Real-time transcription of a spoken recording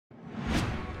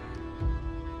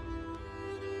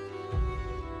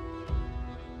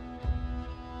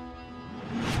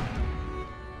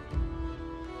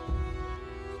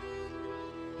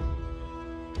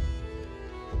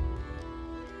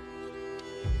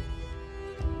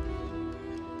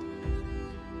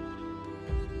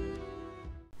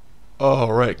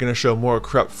Alright, gonna show more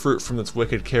corrupt fruit from this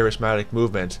wicked charismatic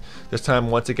movement. This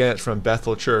time, once again, it's from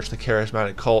Bethel Church, the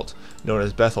charismatic cult known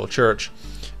as Bethel Church.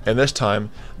 And this time,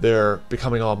 they're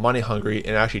becoming all money hungry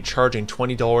and actually charging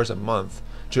 $20 a month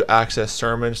to access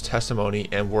sermons, testimony,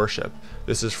 and worship.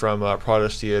 This is from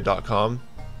Protestia.com.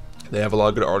 They have a lot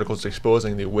of good articles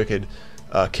exposing the wicked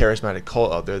charismatic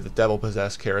cult out there, the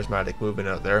devil-possessed charismatic movement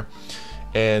out there.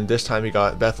 And this time you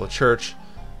got Bethel Church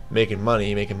making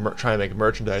money, trying to make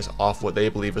merchandise off what they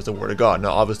believe is the Word of God.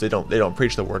 Now, obviously, they don't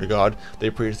preach the Word of God. They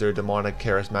preach their demonic,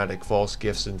 charismatic, false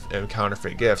gifts and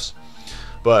counterfeit gifts.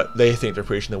 But they think they're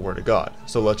preaching the Word of God.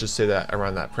 So let's just say that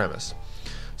around that premise.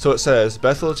 So it says,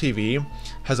 Bethel TV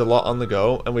has a lot on the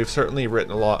go, and we've certainly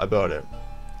written a lot about it.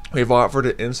 We've offered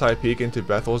an inside peek into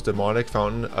Bethel's demonic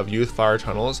fountain of youth fire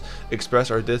tunnels,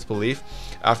 expressed our disbelief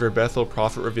after Bethel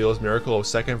prophet reveals miracle of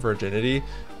second virginity,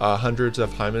 hundreds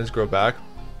of hymens grow back,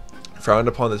 frowned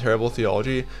upon the terrible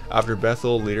theology after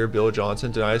Bethel leader Bill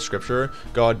Johnson denies scripture,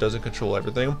 God doesn't control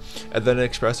everything, and then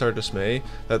expressed our dismay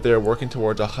that they are working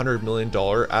towards a $100 million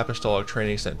apostolic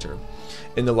training center.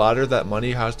 In the latter, that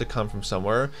money has to come from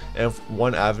somewhere, and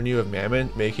one avenue of mammon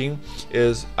making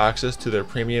is access to their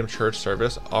premium church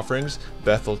service offerings,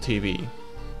 Bethel TV.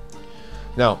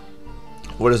 Now,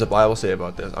 what does the Bible say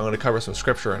about this? I'm going to cover some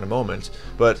scripture in a moment,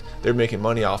 but they're making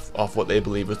money off what they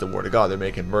believe is the Word of God. They're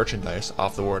making merchandise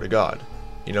off the Word of God.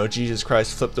 You know, Jesus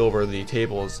Christ flipped over the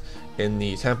tables in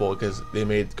the temple because they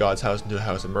made God's house into a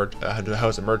house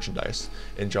of merchandise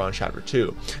in John chapter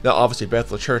 2. Now, obviously,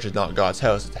 Bethel Church is not God's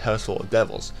house. It's a house full of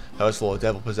devils, a house full of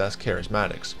devil-possessed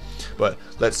charismatics. But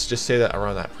let's just say that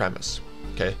around that premise,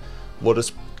 okay? We'll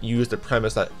just use the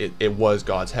premise that it was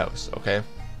God's house, okay?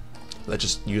 Let's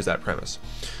just use that premise.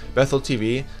 Bethel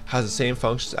TV has the same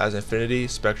functions as Infinity,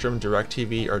 Spectrum,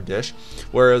 DirecTV, or Dish,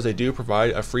 whereas they do provide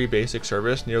a free basic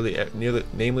service, namely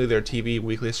their TV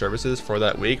weekly services for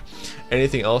that week.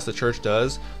 Anything else the church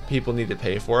does, people need to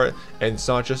pay for it, and it's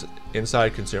not just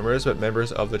inside consumers, but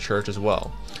members of the church as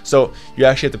well. So you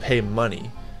actually have to pay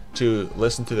money to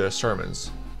listen to their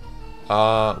sermons.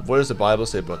 What does the Bible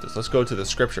say about this? Let's go to the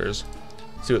scriptures,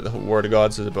 see what the Word of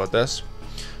God says about this.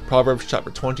 Proverbs chapter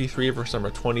 23, verse number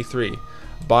 23.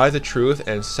 Buy the truth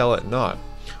and sell it not.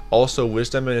 Also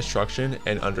wisdom and instruction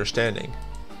and understanding.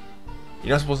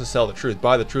 You're not supposed to sell the truth.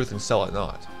 Buy the truth and sell it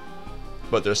not.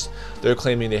 But they're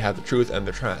claiming they have the truth and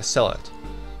they're trying to sell it.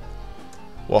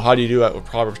 Well, how do you do that with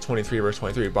Proverbs 23, verse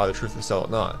 23? Buy the truth and sell it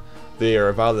not. They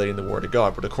are violating the Word of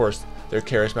God. But of course, their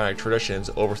charismatic traditions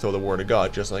overthrow the Word of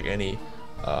God, just like any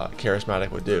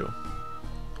charismatic would do.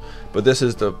 But this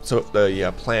is the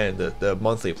plan, the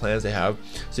monthly plans they have.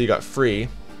 So you got free,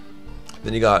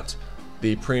 then you got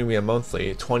the premium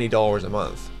monthly, $20 a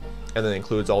month, and then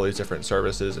includes all these different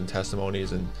services and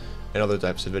testimonies and other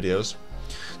types of videos.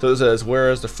 So it says,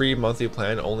 whereas the free monthly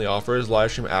plan only offers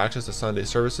live stream access to Sunday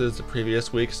services, the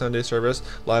previous week Sunday service,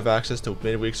 live access to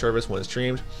midweek service when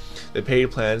streamed, the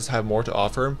paid plans have more to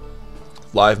offer.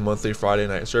 Live monthly Friday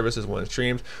night services when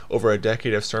streamed, over a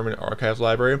decade of sermon archives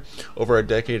library, over a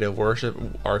decade of worship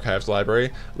archives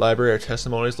library, library of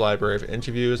testimonies, library of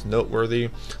interviews, noteworthy,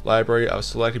 library of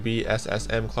select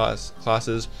BSSM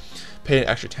classes. Pay an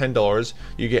extra $10,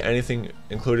 you get anything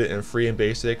included in free and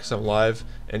basic, some live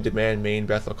and demand main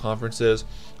Bethel conferences,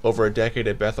 over a decade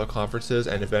of Bethel conferences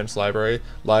and events library,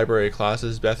 library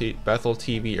classes, Bethel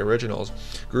TV originals,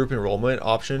 group enrollment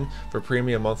option for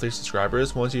premium monthly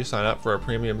subscribers. Once you sign up for a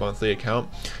premium monthly account,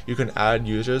 you can add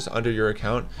users under your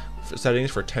account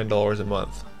settings for $10 a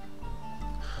month.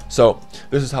 So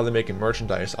this is how they're making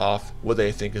merchandise off what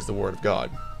they think is the Word of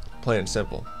God, plain and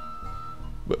simple.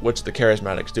 Which the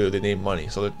charismatics do. They need money,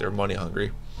 so they're money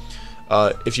hungry.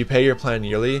 If you pay your plan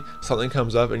yearly, something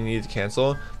comes up and you need to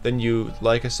cancel, then you,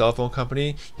 like a cell phone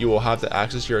company, you will have to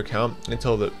access your account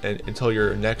until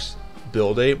your next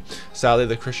bill date. Sadly,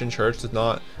 the Christian church does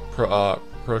not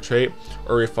protrate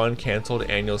or refund canceled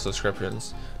annual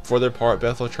subscriptions. For their part,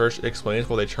 Bethel Church explains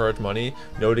why they charge money,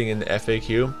 noting in the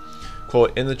FAQ,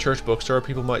 quote, in the church bookstore,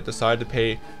 people might decide to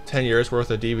pay 10 years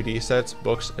worth of DVD sets,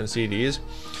 books, and CDs,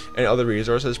 and other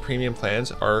resources. Premium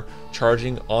plans are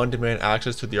charging on-demand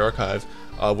access to the archive,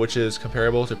 which is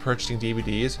comparable to purchasing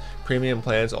DVDs. Premium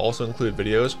plans also include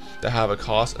videos that have a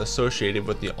cost associated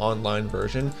with the offline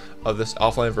version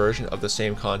of the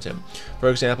same content. For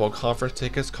example, conference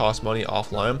tickets cost money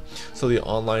offline, so the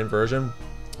online version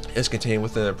is contained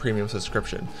within a premium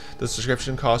subscription. The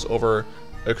subscription costs over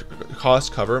costs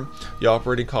cover the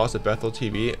operating costs of Bethel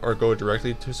TV or go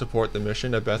directly to support the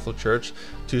mission of Bethel Church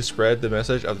to spread the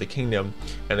message of the kingdom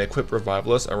and equip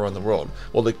revivalists around the world.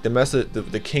 Well,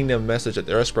 the kingdom message that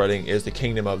they're spreading is the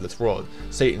kingdom of this world,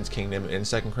 Satan's kingdom in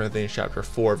 2 Corinthians chapter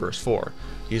 4, verse 4.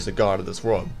 He's the God of this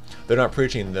world. They're not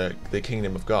preaching the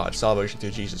kingdom of God, salvation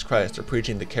through Jesus Christ. They're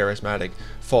preaching the charismatic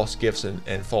false gifts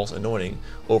and false anointing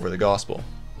over the gospel.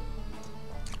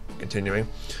 Continuing,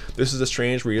 this is a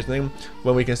strange reasoning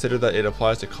when we consider that it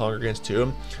applies to congregants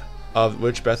too, of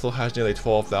which Bethel has nearly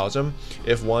 12,000.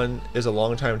 If one is a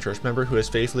longtime church member who has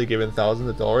faithfully given thousands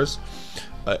of dollars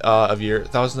of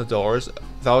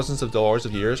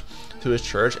years to his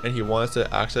church, and he wants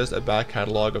to access a back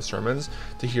catalog of sermons,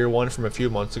 to hear one from a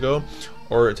few months ago,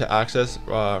 or to access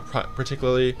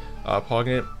particularly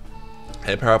poignant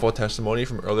and powerful testimony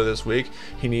from earlier this week,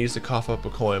 he needs to cough up a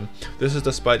coin. This is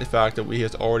despite the fact that he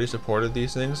has already supported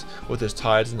these things with his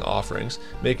tithes and offerings,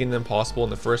 making them possible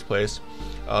in the first place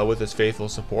with his faithful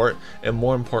support, and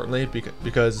more importantly,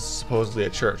 because it's supposedly a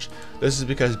church. This is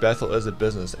because Bethel is a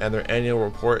business, and their annual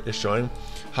report is showing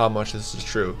how much this is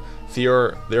true.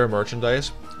 Their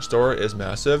merchandise store is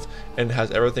massive and has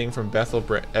everything Bethel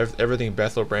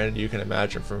branded you can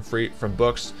imagine, from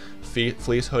books,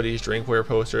 fleece hoodies, drinkware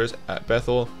posters. At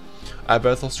Bethel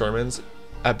the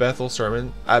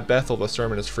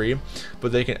sermon is free,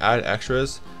 but they can add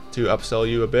extras to upsell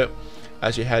you a bit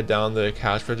as you head down the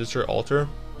cash register altar.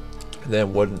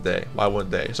 Then wouldn't they? Why wouldn't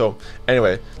they? So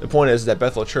anyway, the point is that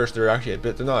Bethel Church, they're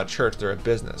not a church, they're a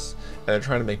business, and they're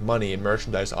trying to make money and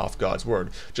merchandise off God's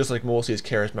word, just like most of these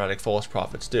charismatic false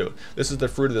prophets do. This is the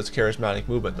fruit of this charismatic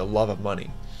movement, the love of money.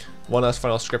 One last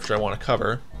final scripture I want to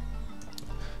cover: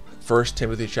 1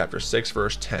 Timothy chapter 6,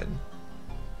 verse 10.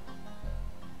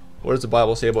 What does the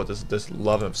Bible say about this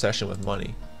love and obsession with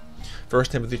money? 1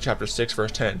 Timothy chapter 6,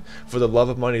 verse 10. For the love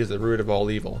of money is the root of all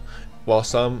evil, while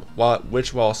some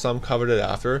coveted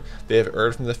after, they have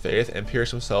erred from the faith and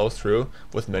pierced themselves through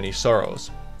with many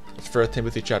sorrows. 1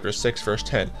 Timothy chapter 6, verse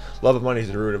 10. Love of money is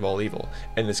the root of all evil,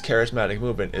 and this charismatic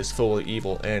movement is full of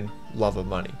evil and love of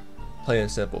money. Plain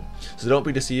and simple. So don't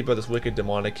be deceived by this wicked,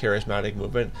 demonic, charismatic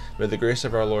movement. May the grace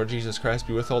of our Lord Jesus Christ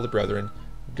be with all the brethren.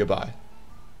 Goodbye.